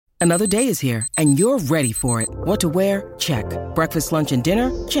Another day is here, and you're ready for it. What to wear? Check. Breakfast, lunch, and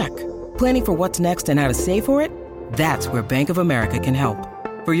dinner? Check. Planning for what's next and how to save for it? That's where Bank of America can help.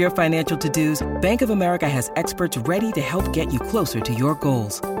 For your financial to-dos, Bank of America has experts ready to help get you closer to your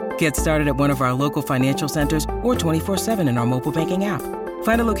goals. Get started at one of our local financial centers or 24/7 in our mobile banking app.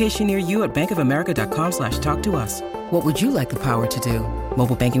 Find a location near you at bankofamerica.com/talktous. What would you like the power to do?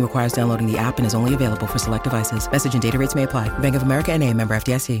 Mobile banking requires downloading the app and is only available for select devices. Message and data rates may apply. Bank of America N.A., member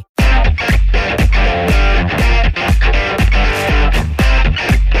FDIC.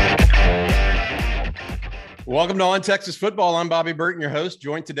 Welcome to On Texas Football. I'm Bobby Burton, your host,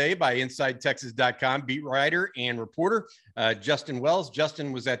 joined today by InsideTexas.com beat writer and reporter Justin Wells.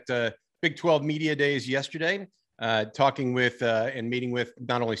 Justin was at Big 12 Media Days yesterday, talking with and meeting with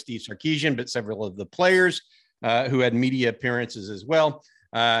not only Steve Sarkisian, but several of the players who had media appearances as well.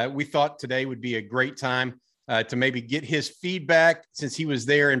 We thought today would be a great time to maybe get his feedback since he was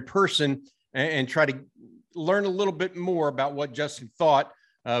there in person and try to learn a little bit more about what Justin thought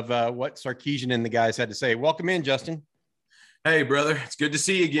of what Sarkisian and the guys had to say. Welcome in, Justin. Hey, brother. It's good to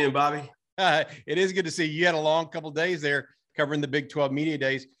see you again, Bobby. It is good to see you. You had a long couple of days there covering the Big 12 Media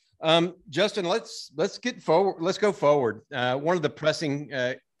Days. Justin, let's get forward. Let's go forward. One of the pressing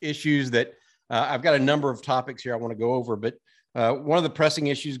issues that I've got a number of topics here I want to go over, but one of the pressing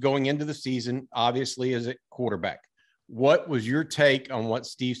issues going into the season, obviously, is at quarterback. What was your take on what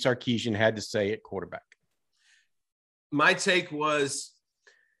Steve Sarkisian had to say at quarterback? My take was,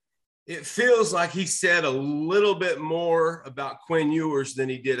 it feels like he said a little bit more about Quinn Ewers than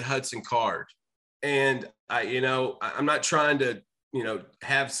he did Hudson Card. And I'm not trying to,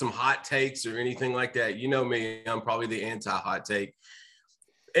 have some hot takes or anything like that. You know me, I'm probably the anti-hot take.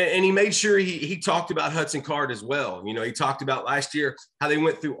 And he made sure he talked about Hudson Card as well. He talked about last year how they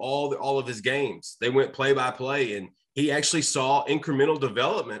went through all of his games. They went play by play, and he actually saw incremental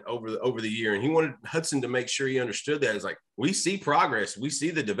development over the year. And he wanted Hudson to make sure he understood that. It's like, we see progress, we see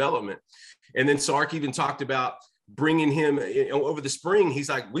the development. And then Sark even talked about bringing him over the spring. He's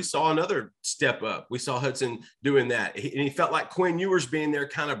like, we saw another step up. We saw Hudson doing that. And he felt like Quinn Ewers being there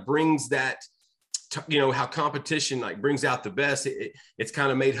kind of brings that, how competition brings out the best. It's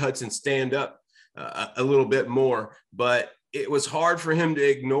kind of made Hudson stand up a little bit more, but it was hard for him to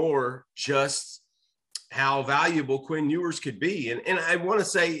ignore just how valuable Quinn Ewers could be. And I want to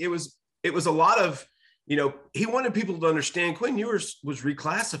say it was a lot of, he wanted people to understand Quinn Ewers was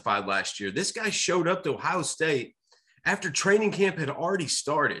reclassified last year. This guy showed up to Ohio State after training camp had already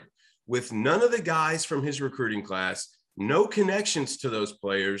started with none of the guys from his recruiting class, no connections to those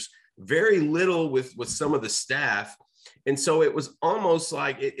players, very little with some of the staff. And so it was almost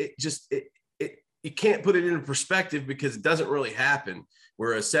like you can't put it into perspective because it doesn't really happen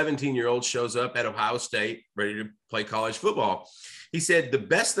where a 17-year-old shows up at Ohio State ready to play college football. He said the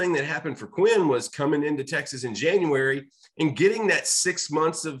best thing that happened for Quinn was coming into Texas in January and getting that 6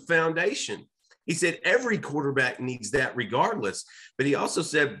 months of foundation. He said every quarterback needs that regardless. But he also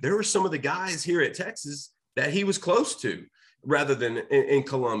said there were some of the guys here at Texas that he was close to rather than in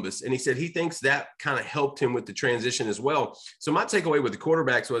Columbus. And he said he thinks that kind of helped him with the transition as well. So my takeaway with the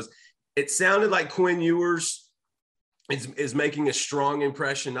quarterbacks was it sounded like Quinn Ewers is making a strong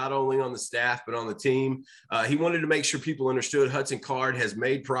impression, not only on the staff, but on the team. He wanted to make sure people understood Hudson Card has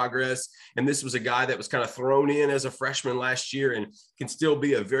made progress. And this was a guy that was kind of thrown in as a freshman last year and can still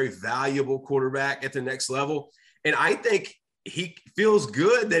be a very valuable quarterback at the next level. And I think he feels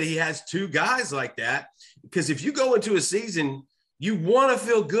good that he has two guys like that, because if you go into a season, you want to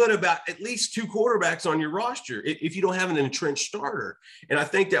feel good about at least two quarterbacks on your roster if you don't have an entrenched starter. And I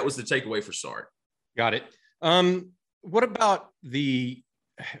think that was the takeaway for Sark. Got it. What about the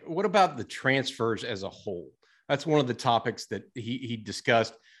transfers as a whole? That's one of the topics that he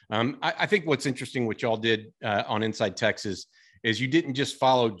discussed. I think what's interesting, what y'all did on Inside Texas, is you didn't just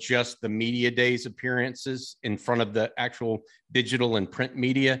follow just the media days appearances in front of the actual digital and print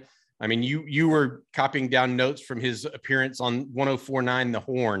media. I mean, you were copying down notes from his appearance on 104.9 The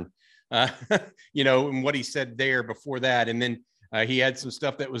Horn, and what he said there before that. And then he had some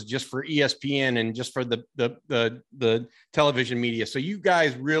stuff that was just for ESPN and just for the television media. So you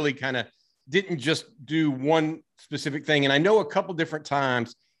guys really kind of didn't just do one specific thing. And I know a couple different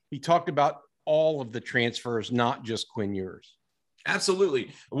times he talked about all of the transfers, not just Quinn Ewers.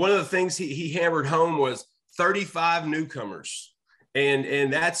 Absolutely. One of the things he hammered home was 35 newcomers.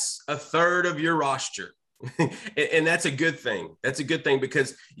 And that's a third of your roster. And that's a good thing. That's a good thing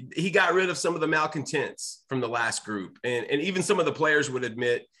because he got rid of some of the malcontents from the last group. And even some of the players would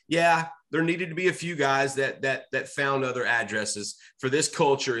admit, yeah, there needed to be a few guys that found other addresses for this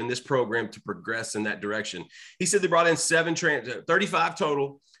culture and this program to progress in that direction. He said they brought in 35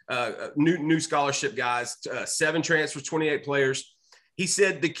 total. new scholarship guys, 7 transfers, 28 players. He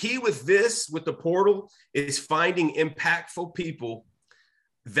said the key with the portal, is finding impactful people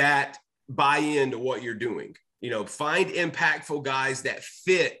that buy into what you're doing. Find impactful guys that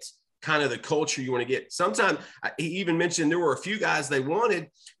fit kind of the culture you want to get. Sometimes he even mentioned there were a few guys they wanted,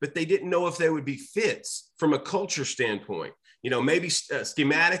 but they didn't know if they would be fits from a culture standpoint. Maybe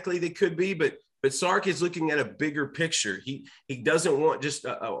schematically they could be, but Sark is looking at a bigger picture. He doesn't want just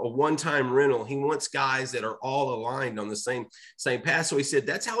a one-time rental. He wants guys that are all aligned on the same path. So he said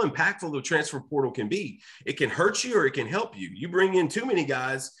that's how impactful the transfer portal can be. It can hurt you or it can help you. You bring in too many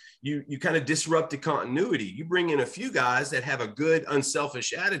guys, you kind of disrupt the continuity. You bring in a few guys that have a good,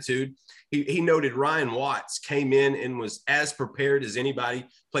 unselfish attitude. He noted Ryan Watts came in and was as prepared as anybody,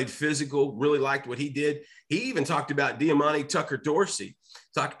 played physical, really liked what he did. He even talked about Diamante Tucker Dorsey,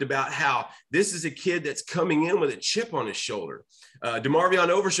 talked about how this is a kid that's coming in with a chip on his shoulder. DeMarvion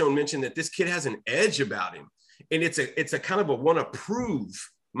Overshone mentioned that this kid has an edge about him. And it's a kind of a want to prove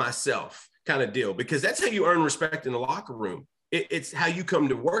myself kind of deal, because that's how you earn respect in the locker room. It's how you come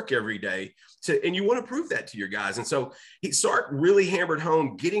to work every day and you want to prove that to your guys. And so Sark really hammered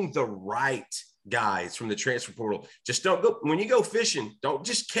home getting the right guys from the transfer portal. Just don't go, when you go fishing, don't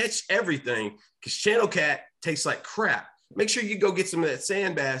just catch everything, because channel cat tastes like crap. Make sure you go get some of that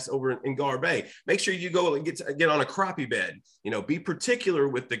sand bass over in Gar Bay. Make sure you go and get on a crappie bed. Be particular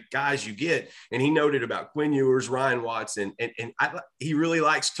with the guys you get. And he noted about Quinn Ewers, Ryan Watson, and he really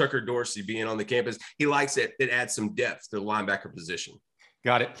likes Tucker Dorsey being on the campus. He likes it. It adds some depth to the linebacker position.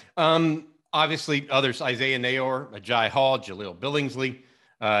 Got it. Obviously, others, Isaiah Nayor, Ajay Hall, Jaleel Billingsley.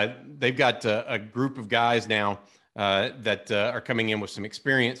 They've got a group of guys now that are coming in with some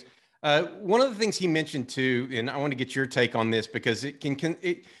experience. One of the things he mentioned too, and I want to get your take on this, because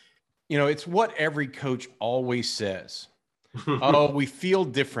it's what every coach always says. Oh, we feel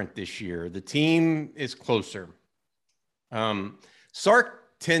different this year. The team is closer.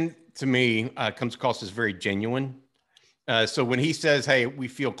 Sark to me comes across as very genuine. So when he says, hey, we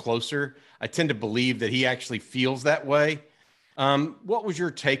feel closer, I tend to believe that he actually feels that way. What was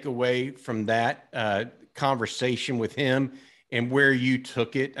your takeaway from that conversation with him and where you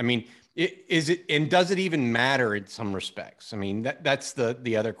took it? I mean, is it, and does it even matter in some respects? I mean, that's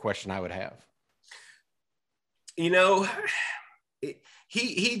the other question I would have. He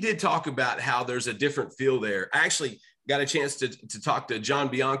did talk about how there's a different feel there. I actually got a chance to talk to John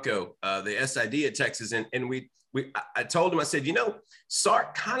Bianco, the SID at Texas. And I told him, I said,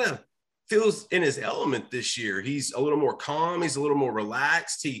 Sark kind of feels in his element this year. He's a little more calm. He's a little more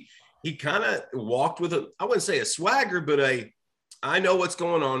relaxed. He kind of walked with I wouldn't say a swagger, but I know what's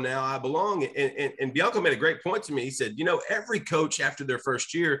going on now. I belong. And Bianco made a great point to me. He said, every coach after their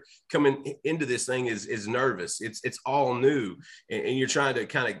first year coming into this thing is nervous. It's all new. And you're trying to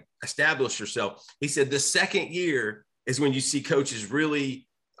kind of establish yourself. He said the second year is when you see coaches really,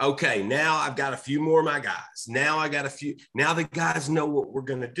 okay, now I've got a few more of my guys. Now the guys know what we're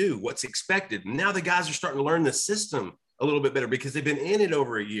going to do, what's expected. Now the guys are starting to learn the system a little bit better because they've been in it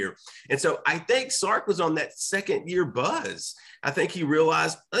over a year. And so I think Sark was on that second year buzz. I think he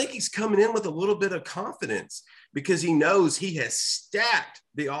realized, I think he's coming in with a little bit of confidence because he knows he has stacked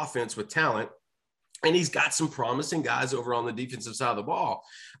the offense with talent and he's got some promising guys over on the defensive side of the ball.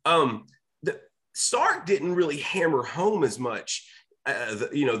 Sark didn't really hammer home as much,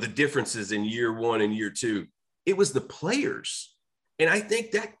 the differences in year one and year two. It was the players. And I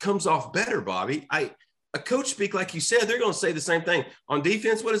think that comes off better, Bobby. A coach speak, like you said, they're going to say the same thing. On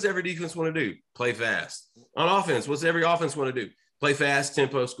defense, what does every defense want to do? Play fast. On offense, what's every offense want to do? Play fast,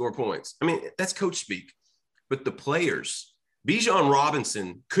 tempo, score points. I mean, that's coach speak. But the players, Bijan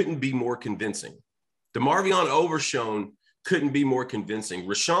Robinson couldn't be more convincing. DeMarvion Overshone couldn't be more convincing.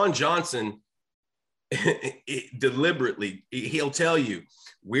 Rashawn Johnson, deliberately, he'll tell you,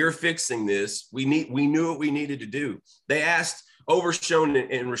 we're fixing this. We knew what we needed to do. They asked Overshone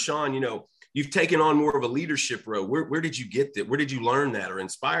and Rashawn, you've taken on more of a leadership role. Where did you get that? Where did you learn that or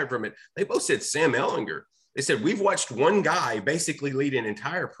inspired from it? They both said Sam Ehlinger. They said, we've watched one guy basically lead an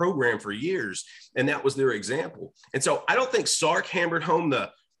entire program for years, and that was their example. And so I don't think Sark hammered home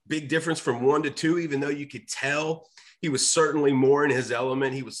the big difference from 1 to 2, even though you could tell he was certainly more in his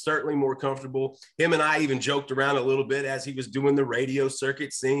element. He was certainly more comfortable. Him and I even joked around a little bit as he was doing the radio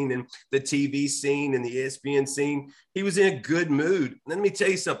circuit scene and the TV scene and the ESPN scene. He was in a good mood. Let me tell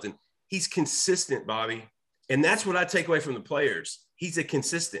you something. He's consistent, Bobby. And that's what I take away from the players. He's a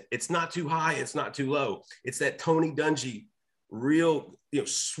consistent. It's not too high. It's not too low. It's that Tony Dungy real,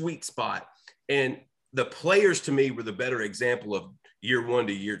 sweet spot. And the players to me were the better example of year 1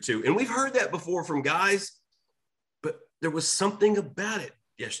 to year 2. And we've heard that before from guys, but there was something about it.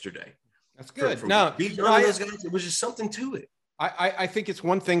 yesterday. That's good. From No, those guys, it was just something to it. I think it's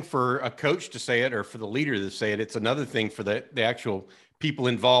one thing for a coach to say it or for the leader to say it. It's another thing for the actual people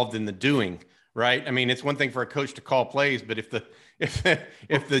involved in the doing, right? I mean, it's one thing for a coach to call plays, but if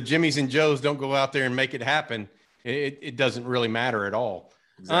the Jimmies and Joes don't go out there and make it happen, it doesn't really matter at all.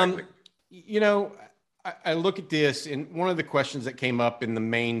 Exactly. I look at this, and one of the questions that came up in the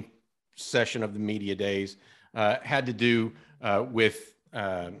main session of the media days had to do with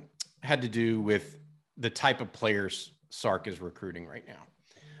the type of players Sark is recruiting right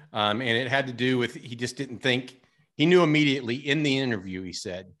now. And it had to do with, he just didn't think, he knew immediately in the interview, he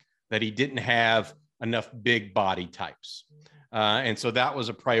said that he didn't have enough big body types. And so that was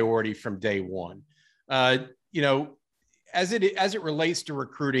a priority from day one. As it relates to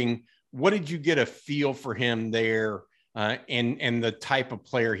recruiting, what did you get a feel for him there and the type of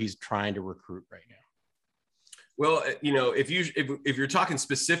player he's trying to recruit right now? Well, if you're talking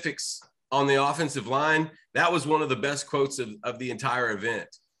specifics on the offensive line, that was one of the best quotes of the entire event.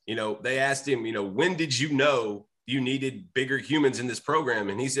 They asked him, when did you know you needed bigger humans in this program?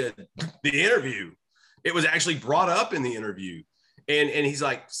 And he said, the interview. It was actually brought up in the interview. And he's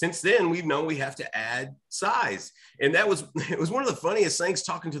like, since then, we've known we have to add size. And it was one of the funniest things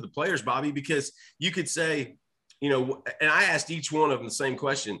talking to the players, Bobby, because you could say, and I asked each one of them the same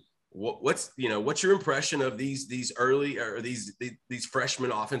question. What's your impression of these early or these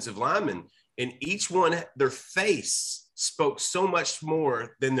freshman offensive linemen? And each one, their face spoke so much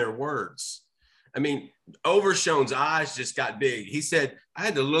more than their words. I mean, Overshown's eyes just got big. He said, I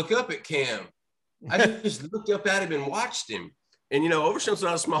had to look up at Cam. I just looked up at him and watched him. And, Overshown's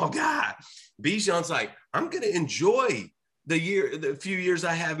not a small guy. Bijan's like, I'm going to enjoy the few years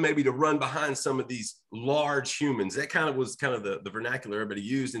I have maybe to run behind some of these large humans. That was the vernacular everybody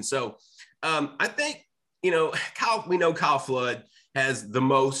used. And so I think, we know Kyle Flood has the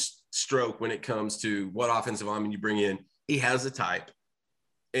most stroke when it comes to what offensive lineman you bring in. He has a type,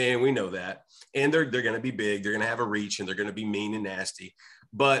 and we know that. And they're going to be big. They're going to have a reach, and they're going to be mean and nasty.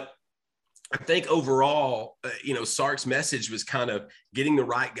 But I think overall, Sark's message was kind of getting the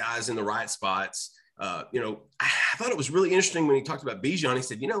right guys in the right spots. I thought it was really interesting when he talked about Bijan. He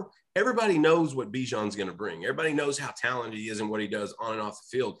said, everybody knows what Bijan's going to bring. Everybody knows how talented he is and what he does on and off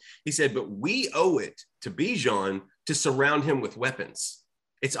the field. He said, but we owe it to Bijan to surround him with weapons.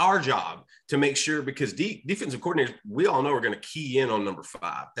 It's our job to make sure, because defensive coordinators, we all know, are going to key in on number 5.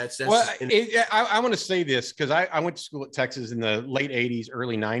 I want to say this because I went to school at Texas in the late 80s,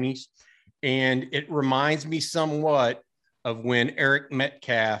 early 90s. And it reminds me somewhat of when Eric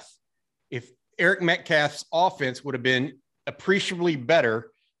Metcalf's offense would have been appreciably better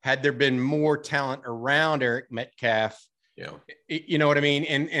had there been more talent around Eric Metcalf. Yeah. You know what I mean?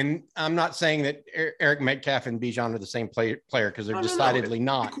 And I'm not saying that Eric Metcalf and Bijan are the same player because they're decidedly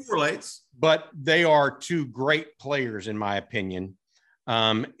not. It correlates. But they are two great players, in my opinion.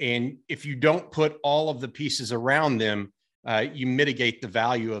 And if you don't put all of the pieces around them, you mitigate the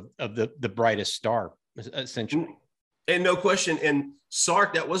value of the brightest star, essentially. And no question. And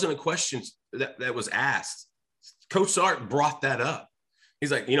Sark, that wasn't a question that was asked. Coach Sark brought that up.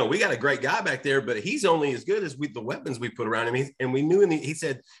 He's like, we got a great guy back there, but he's only as good as the weapons we put around him. And we knew he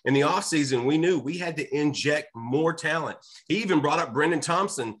said in the offseason, we knew we had to inject more talent. He even brought up Brendan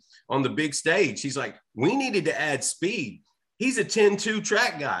Thompson on the big stage. He's like, we needed to add speed. He's a 10-2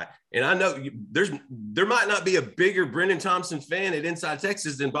 track guy. And I know there might not be a bigger Brendan Thompson fan at Inside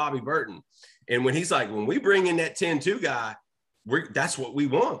Texas than Bobby Burton. And when he's like, when we bring in that 10-2 guy, that's what we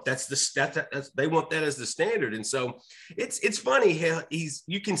want. They want that as the standard. And so it's funny how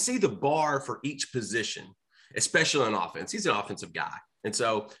you can see the bar for each position, especially on offense. He's an offensive guy. And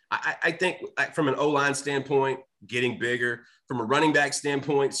so I think from an O-line standpoint, getting bigger, from a running back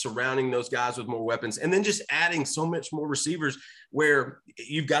standpoint, surrounding those guys with more weapons, and then just adding so much more receivers where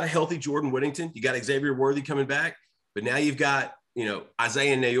you've got a healthy Jordan Whittington, you got Xavier Worthy coming back, but now you've got,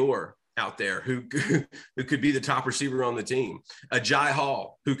 Isaiah Nayor out there who could be the top receiver on the team, a Jai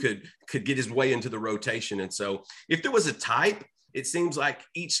Hall who could get his way into the rotation. And so if there was a type, it seems like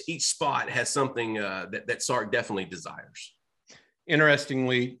each spot has something that Sark definitely desires.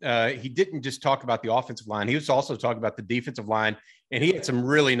 Interestingly, he didn't just talk about the offensive line. He was also talking about the defensive line, and he had some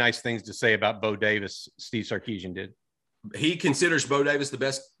really nice things to say about Bo Davis. Steve Sarkisian did. He considers Bo Davis the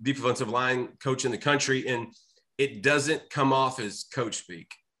best defensive line coach in the country, and it doesn't come off as coach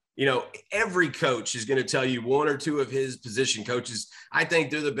speak. Every coach is going to tell you one or two of his position coaches, I think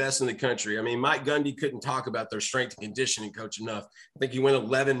they're the best in the country. I mean, Mike Gundy couldn't talk about their strength and conditioning coach enough. I think he went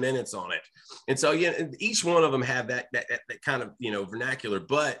 11 minutes on it. And so, each one of them have that kind of, vernacular.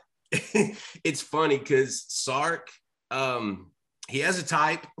 But it's funny because Sark, he has a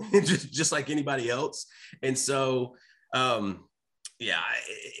type, just like anybody else. And so, I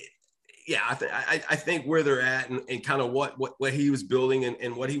think where they're at and kind of what he was building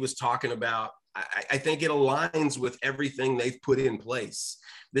and what he was talking about, I think it aligns with everything they've put in place.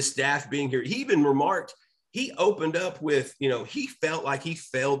 The staff being here, he even remarked, he opened up with, he felt like he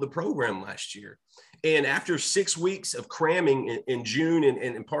failed the program last year. And after 6 weeks of cramming in June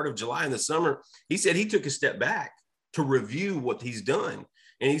and part of July in the summer, he said he took a step back to review what he's done.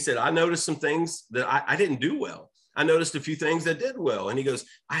 And he said, I noticed some things that I didn't do well. I noticed a few things that did well. And he goes,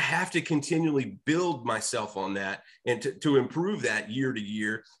 I have to continually build myself on that and to improve that year to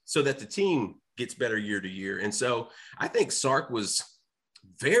year so that the team gets better year to year. And so I think Sark was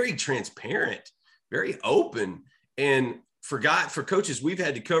very transparent, very open, and for coaches we've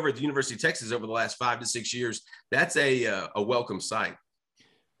had to cover at the University of Texas over the last 5 to 6 years, that's a welcome sight.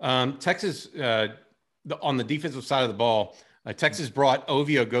 Texas, on the defensive side of the ball, Texas brought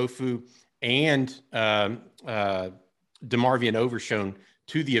Ovie Ogofu and DeMarvion Overshone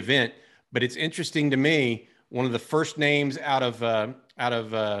to the event. But it's interesting to me, one of the first names out of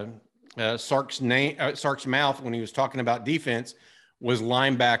Sark's mouth when he was talking about defense was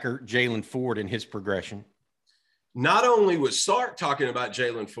linebacker Jalen Ford and his progression. Not only was Sark talking about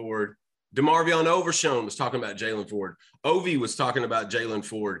Jalen Ford, DeMarvion Overshone was talking about Jalen Ford. Ovie was talking about Jalen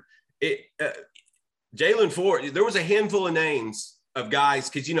Ford. Jalen Ford, there was a handful of names of guys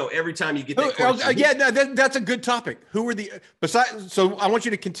because, every time you get that question. That's a good topic. Who were so I want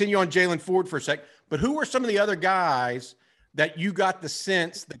you to continue on Jalen Ford for a sec, but who were some of the other guys that you got the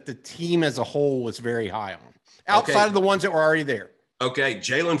sense that the team as a whole was very high on, outside of the ones that were already there? Okay,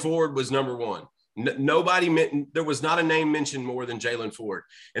 Jalen Ford was number one. There was not a name mentioned more than Jalen Ford.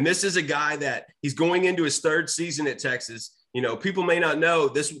 And this is a guy that he's going into his third season at Texas. People may not know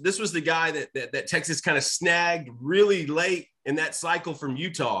this was the guy that Texas kind of snagged really late in that cycle from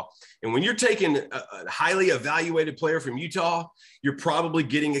Utah. And when you're taking a highly evaluated player from Utah, you're probably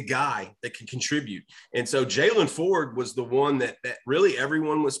getting a guy that can contribute. And so Jalen Ford was the one that really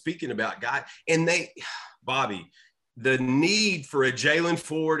everyone was speaking about. Bobby, the need for a Jalen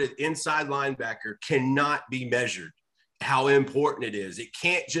Ford at inside linebacker cannot be measured. How important it is. It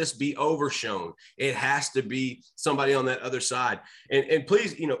can't just be Overshone. It has to be somebody on that other side. And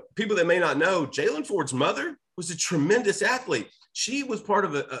please, people that may not know, Jalen Ford's mother was a tremendous athlete. She was part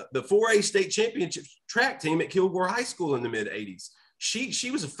of the 4A state championship track team at Kilgore High School in the mid 80s. She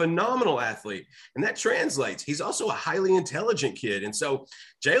was a phenomenal athlete, and that translates. He's also a highly intelligent kid. And so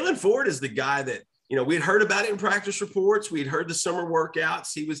Jalen Ford is the guy that, we'd heard about it in practice reports. We'd heard the summer workouts.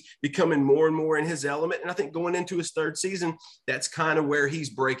 He was becoming more and more in his element. And I think going into his third season, that's kind of where he's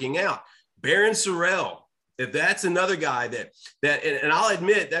breaking out. Barron Sorrell, if that's another guy and I'll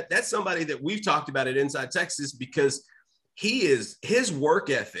admit that's somebody that we've talked about at Inside Texas because his work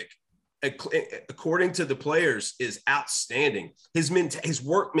ethic, according to the players, is outstanding. His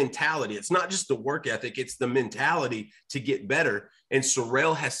work mentality, it's not just the work ethic, it's the mentality to get better. And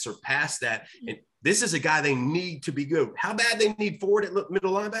Sorrell has surpassed that. And this is a guy they need to be good. How bad they need Ford at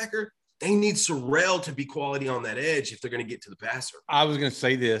middle linebacker? They need Sorrell to be quality on that edge if they're going to get to the passer. I was going to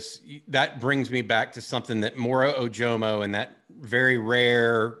say this. That brings me back to something that Moro Ojomo and that very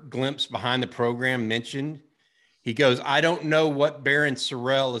rare glimpse behind the program mentioned. He goes, I don't know what Barron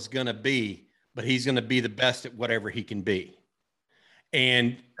Sorrell is going to be, but he's going to be the best at whatever he can be.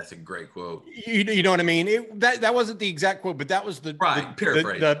 And that's a great quote. You know what I mean? That wasn't the exact quote, but that was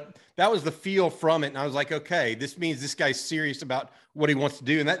paraphrase. That was the feel from it. And I was like, okay, this means this guy's serious about what he wants to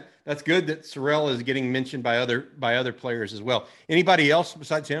do. And that's good that Sorrell is getting mentioned by other players as well. Anybody else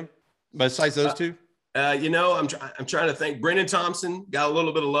besides him? Besides those two? I'm trying to think. Brennan Thompson got a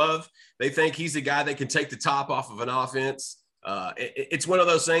little bit of love. They think he's the guy that can take the top off of an offense. It's one of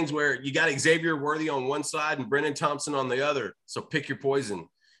those things where you got Xavier Worthy on one side and Brennan Thompson on the other. So pick your poison.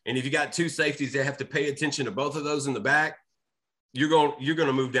 And if you got two safeties that have to pay attention to both of those in the back, you're going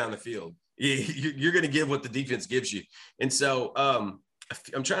to move down the field. You're going to give what the defense gives you. And so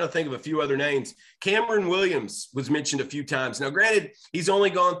I'm trying to think of a few other names. Cameron Williams was mentioned a few times. Now, granted, he's only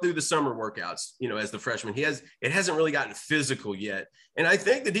gone through the summer workouts, as the freshman. It hasn't really gotten physical yet. And I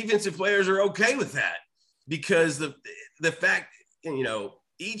think the defensive players are okay with that because the fact,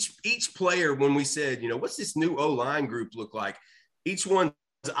 each player, when we said, what's this new O-line group look like? Each one's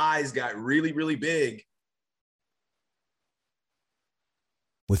eyes got really, really big.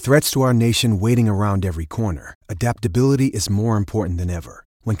 With threats to our nation waiting around every corner, adaptability is more important than ever.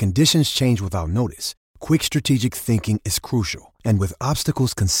 When conditions change without notice, quick strategic thinking is crucial. And with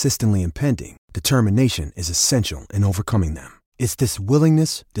obstacles consistently impending, determination is essential in overcoming them. It's this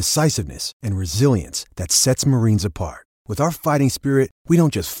willingness, decisiveness, and resilience that sets Marines apart. With our fighting spirit, we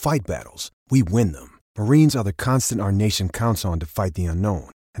don't just fight battles, we win them. Marines are the constant our nation counts on to fight the unknown.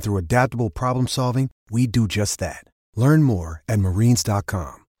 And through adaptable problem solving, we do just that. Learn more at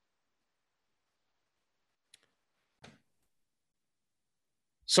marines.com.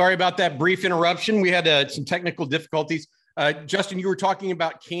 Sorry about that brief interruption. We had some technical difficulties. Justin, you were talking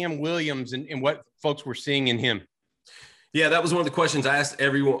about Cam Williams and what folks were seeing in him. Yeah, that was one of the questions I asked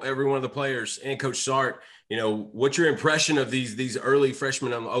every one of the players and Coach Sark. You know, what's your impression of these early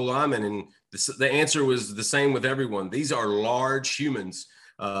freshmen O-linemen? And the answer was the same with everyone. These are large humans.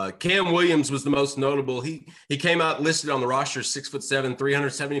 Cam Williams was the most notable. He came out listed on the roster 6'7",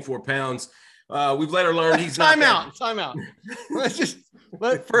 374 pounds. We've later learned he's not. Time out. Let's just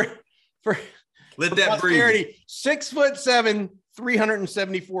let that breathe. 6'7",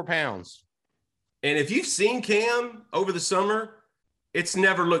 374 pounds. And if you've seen Cam over the summer, it's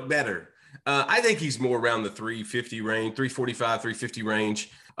never looked better. I think he's more around the 350 range, 345, 350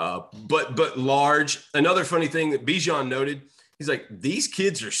 range, but large. Another funny thing that Bijan noted, he's like, these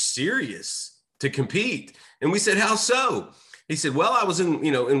kids are serious to compete. And we said, how so? He said, well, I was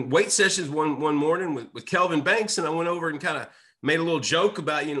in weight sessions one morning with Kelvin Banks, and I went over and kind of made a little joke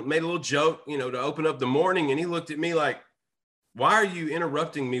to open up the morning. And he looked at me like, why are you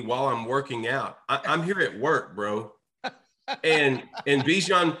interrupting me while I'm working out? I'm here at work, bro. And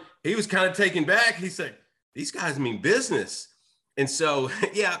Bijan, he was kind of taken back. He said, these guys mean business. And so,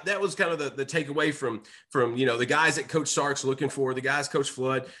 yeah, that was kind of the takeaway from the guys that Coach Sark's looking for, the guys Coach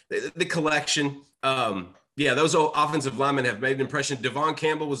Flood, the collection. Those offensive linemen have made an impression. Devon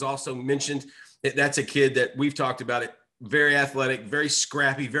Campbell was also mentioned. That's a kid that we've talked about it. Very athletic, very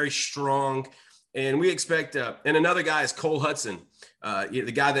scrappy, very strong. And we expect, and another guy is Cole Hudson,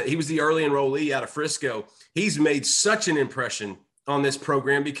 the guy that he was the early enrollee out of Frisco. He's made such an impression on this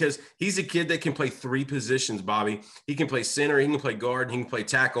program because he's a kid that can play three positions, Bobby. He can play center, he can play guard, he can play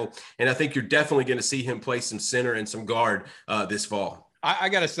tackle. And I think you're definitely going to see him play some center and some guard this fall. I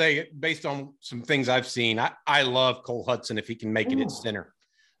got to say, based on some things I've seen, I love Cole Hudson if he can make it at center.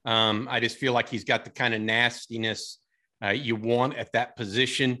 I just feel like he's got the kind of nastiness you want at that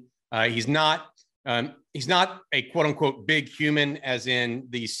position. He's not a quote unquote big human, as in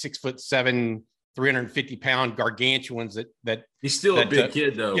these 6'7", 350-pound gargantuans that he's still a big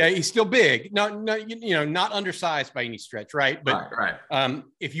kid though. Yeah, he's still big. No, not undersized by any stretch, right? But right.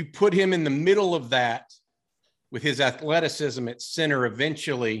 If you put him in the middle of that with his athleticism at center,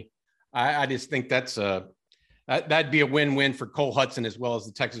 eventually, I just think that'd be a win-win for Cole Hudson as well as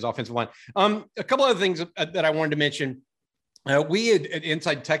the Texas offensive line. A couple other things that I wanted to mention. We at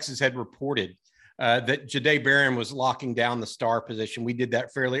Inside Texas had reported that Jahdae Barron was locking down the star position. We did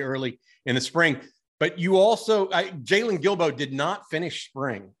that fairly early in the spring. But you also, Jalen Gilbo did not finish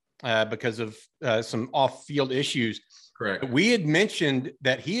spring because of some off-field issues. Correct. We had mentioned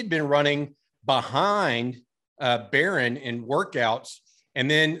that he had been running behind Barron in workouts. And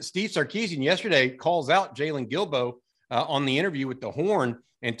then Steve Sarkisian yesterday calls out Jalen Gilbo on the interview with the Horn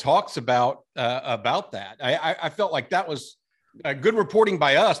and talks about that. I felt like that was good reporting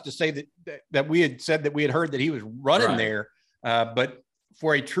by us to say that we had said that we had heard that he was running there. But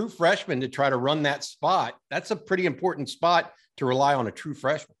for a true freshman to try to run that spot, that's a pretty important spot to rely on a true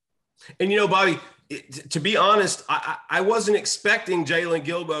freshman. And, Bobby, to be honest, I wasn't expecting Jalen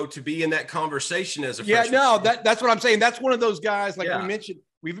Gilbo to be in that conversation as a freshman. Yeah, no, that's what I'm saying. That's one of those guys, like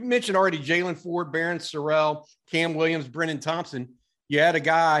we've mentioned already, Jalen Ford, Barron Sorrell, Cam Williams, Brennan Thompson. You add a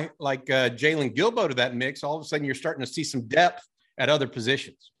guy like Jalen Gilbo to that mix, all of a sudden you're starting to see some depth at other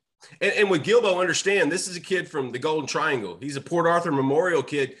positions. And with Gilbo, understand, this is a kid from the Golden Triangle. He's a Port Arthur Memorial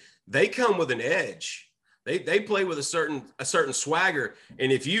kid. They come with an edge. They play with a certain swagger.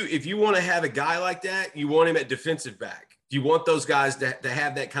 And if you want to have a guy like that, you want him at defensive back. You want those guys to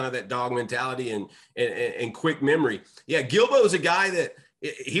have that kind of that dog mentality and quick memory. Yeah, Gilbo is a guy that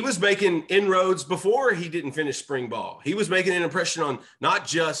he was making inroads before he didn't finish spring ball. He was making an impression on not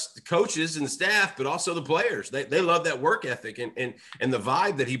just the coaches and the staff, but also the players. They love that work ethic and the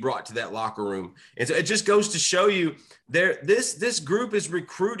vibe that he brought to that locker room. And so it just goes to show you this group is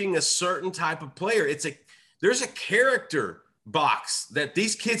recruiting a certain type of player. There's a character box that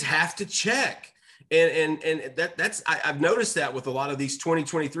these kids have to check. And I've noticed that with a lot of these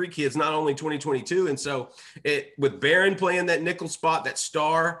 2023 kids, not only 2022. And so with Barron playing that nickel spot, that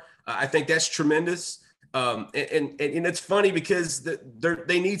star, I think that's tremendous. And it's funny because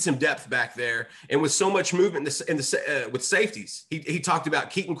they need some depth back there. And with so much movement with safeties, he talked about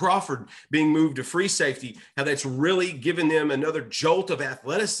Keaton Crawford being moved to free safety, how that's really given them another jolt of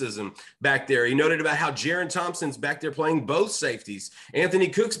athleticism back there. He noted about how Jaron Thompson's back there playing both safeties. Anthony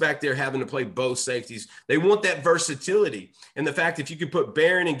Cook's back there having to play both safeties. They want that versatility. And the fact if you could put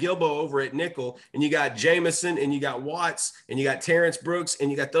Barron and Gilbo over at nickel, and you got Jamison and you got Watts and you got Terrence Brooks and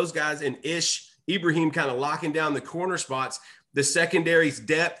you got those guys and Ibrahim kind of locking down the corner spots, the secondary's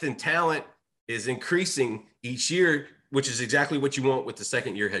depth and talent is increasing each year, which is exactly what you want with the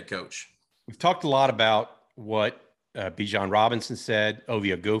second-year head coach. We've talked a lot about what Bijan Robinson said,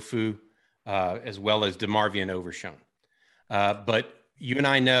 Ovia Gofu, as well as DeMarvion Overshown. But you and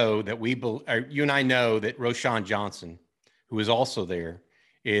I know that Roschon Johnson, who is also there,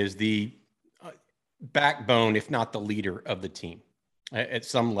 is the backbone, if not the leader of the team at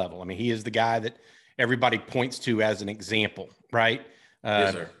some level. I mean, he is the guy that everybody points to as an example, right?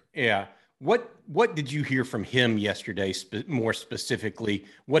 Yes, sir. Yeah. What did you hear from him yesterday? More specifically,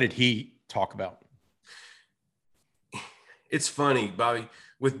 what did he talk about? It's funny, Bobby.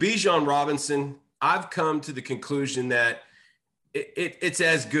 With Bijan Robinson, I've come to the conclusion that it's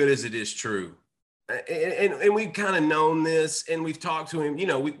as good as it is true. And we've kind of known this, and we've talked to him. You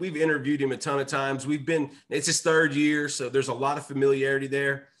know, we've interviewed him a ton of times. It's his third year, so there's a lot of familiarity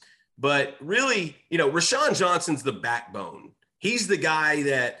there. But really, you know, Roschon Johnson's the backbone. He's the guy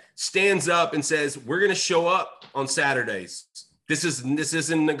that stands up and says, we're going to show up on Saturdays. This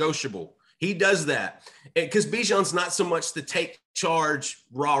isn't negotiable. He does that. Because Bijan's not so much the take charge,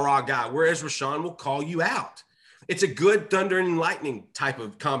 rah guy, whereas Roschon will call you out. It's a good thunder and lightning type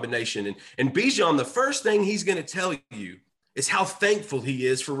of combination. And Bijan, the first thing he's going to tell you is how thankful he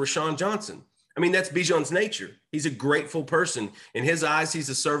is for Roschon Johnson. I mean, that's Bijan's nature. He's a grateful person. In his eyes, he's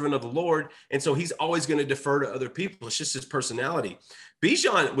a servant of the Lord. And so he's always going to defer to other people. It's just his personality.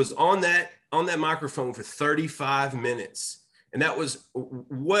 Bijan was on that microphone for 35 minutes. And that was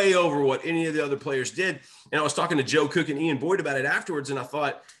way over what any of the other players did. And I was talking to Joe Cook and Ian Boyd about it afterwards. And I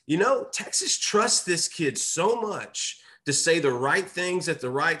thought, you know, Texas trusts this kid so much to say the right things at the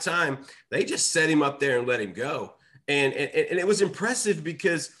right time. They just set him up there and let him go. And it was impressive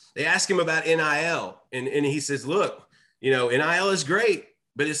because they asked him about NIL. And he says, look, you know, NIL is great,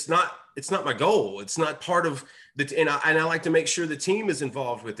 but it's not my goal. It's not part of and I like to make sure the team is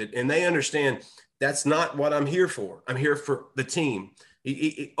involved with it. And they understand that's not what I'm here for. I'm here for the team.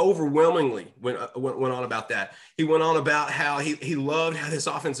 He overwhelmingly went on about that. He went on about how he loved how this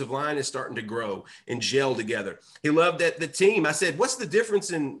offensive line is starting to grow and gel together. He loved that the team. I said, what's the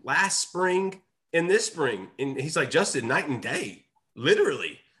difference in last spring and this spring? And he's like, Justin, night and day,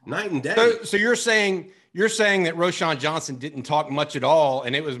 literally night and day. So you're saying that Roschon Johnson didn't talk much at all,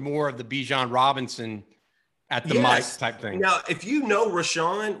 and it was more of the Bijan Robinson at the mic type thing. Now, if you know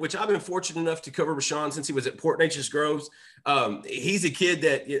Roschon, which I've been fortunate enough to cover Roschon since he was at Port Neches Groves, he's a kid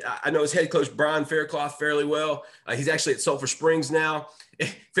that I know his head coach, Brian Fairclough, fairly well. He's actually at Sulphur Springs now.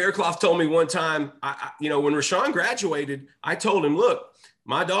 Fairclough told me one time, when Roschon graduated, I told him, look,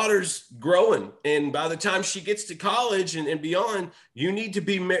 my daughter's growing, and by the time she gets to college and beyond, you need to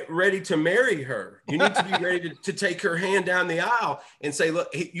be ready to marry her. You need to be ready to take her hand down the aisle and say, look,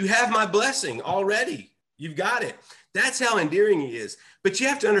 you have my blessing already. You've got it. That's how endearing he is. But you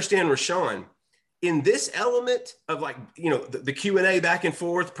have to understand, Roschon, in this element of the Q&A back and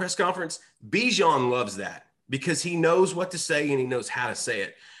forth press conference, Bijan loves that because he knows what to say and he knows how to say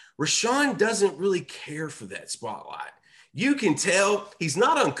it. Roschon doesn't really care for that spotlight. You can tell he's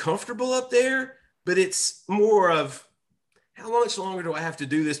not uncomfortable up there, but it's more of how much longer do I have to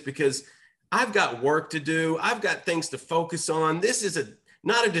do this? Because I've got work to do. I've got things to focus on. This is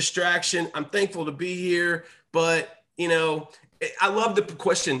not a distraction. I'm thankful to be here, but I love the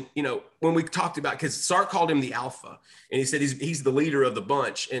question, when we talked about, because Sark called him the alpha and he said he's the leader of the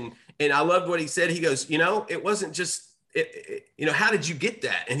bunch. And I loved what he said. He goes, it wasn't just, how did you get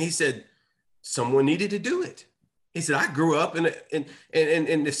that? And he said, someone needed to do it. He said, I grew up and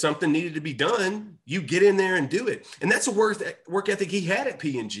if something needed to be done, you get in there and do it. And that's a work ethic he had at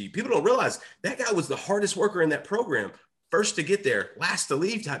P&G. People don't realize that guy was the hardest worker in that program. First to get there, last to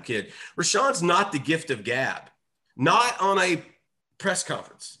leave type kid. Roschon's not the gift of gab, not on a press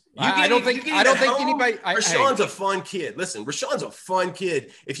conference. I don't think anybody. Roschon's a fun kid. Listen, Roschon's a fun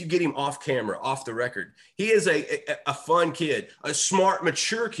kid if you get him off camera, off the record. He is a fun kid, a smart,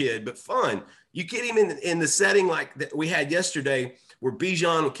 mature kid, but fun. You get him in the setting like that we had yesterday where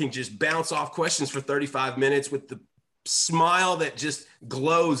Bijan can just bounce off questions for 35 minutes with the smile that just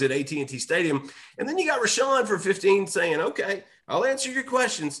glows at AT&T Stadium. And then you got Roschon for 15 saying, okay, I'll answer your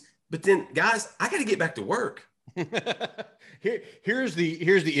questions. But then, guys, I got to get back to work. Here's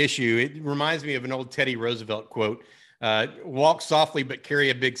the issue. It reminds me of an old Teddy Roosevelt quote: "Walk softly, but carry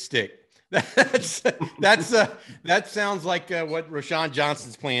a big stick." That sounds like what Rashawn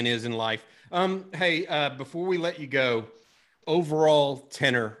Johnson's plan is in life. Hey, before we let you go, overall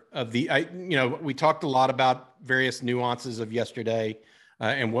tenor of we talked a lot about various nuances of yesterday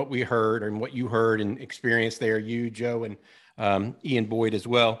and what we heard and what you heard and experienced there, you, Joe, and Ian Boyd as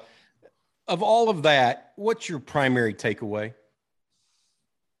well. Of all of that, what's your primary takeaway?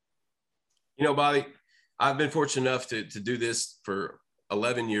 Bobby, I've been fortunate enough to do this for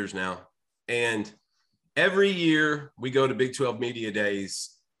 11 years now. And every year we go to Big 12 Media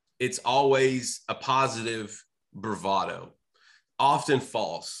Days, it's always a positive bravado, often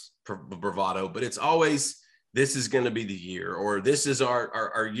false bravado, but it's always, this is going to be the year, or this is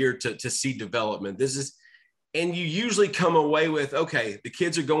our year to see development. And you usually come away with, okay, the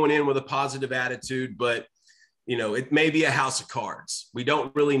kids are going in with a positive attitude, but it may be a house of cards. We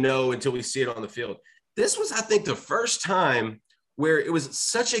don't really know until we see it on the field. This was, I think, the first time where it was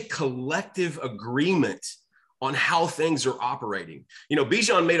such a collective agreement on how things are operating.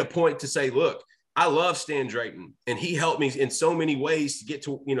 Bijan made a point to say, look, I love Stan Drayton, and he helped me in so many ways to get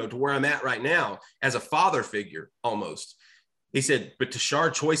to where I'm at right now as a father figure almost. He said, but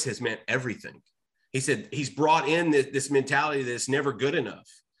Tashard Choice has meant everything. He said he's brought in this mentality that it's never good enough.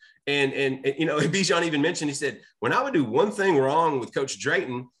 And Bijan even mentioned, he said, when I would do one thing wrong with Coach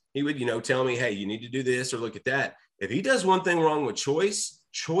Drayton, he would, tell me, hey, you need to do this or look at that. If he does one thing wrong with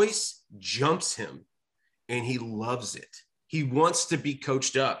Choice jumps him, and he loves it. He wants to be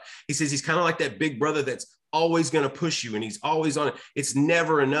coached up. He says he's kind of like that big brother that's always going to push you, and he's always on it. It's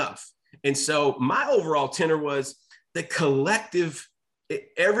never enough. And so my overall tenor was the collective.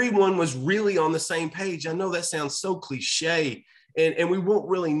 Everyone was really on the same page. I know that sounds so cliche, and we won't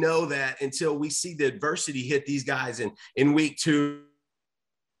really know that until we see the adversity hit these guys in week 2.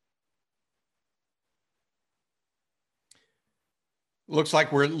 Looks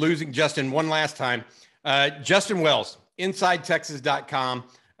like we're losing Justin one last time. Justin Wells, InsideTexas.com,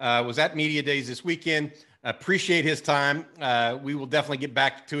 was at Media Days this weekend. Appreciate his time. We will definitely get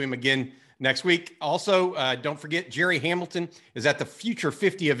back to him again next week. Also, don't forget, Jerry Hamilton is at the Future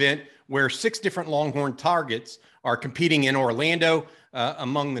 50 event, where 6 different Longhorn targets are competing in Orlando,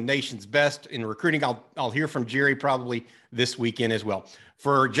 among the nation's best in recruiting. I'll hear from Jerry probably this weekend as well.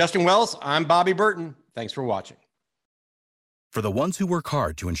 For Justin Wells, I'm Bobby Burton. Thanks for watching. For the ones who work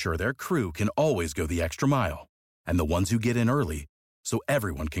hard to ensure their crew can always go the extra mile, and the ones who get in early so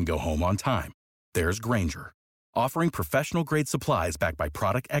everyone can go home on time, there's Grainger, offering professional-grade supplies backed by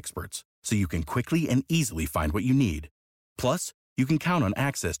product experts so you can quickly and easily find what you need. Plus, you can count on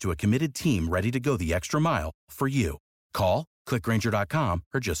access to a committed team ready to go the extra mile for you. Call, click Grainger.com,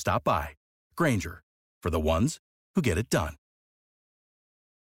 or just stop by. Grainger, for the ones who get it done.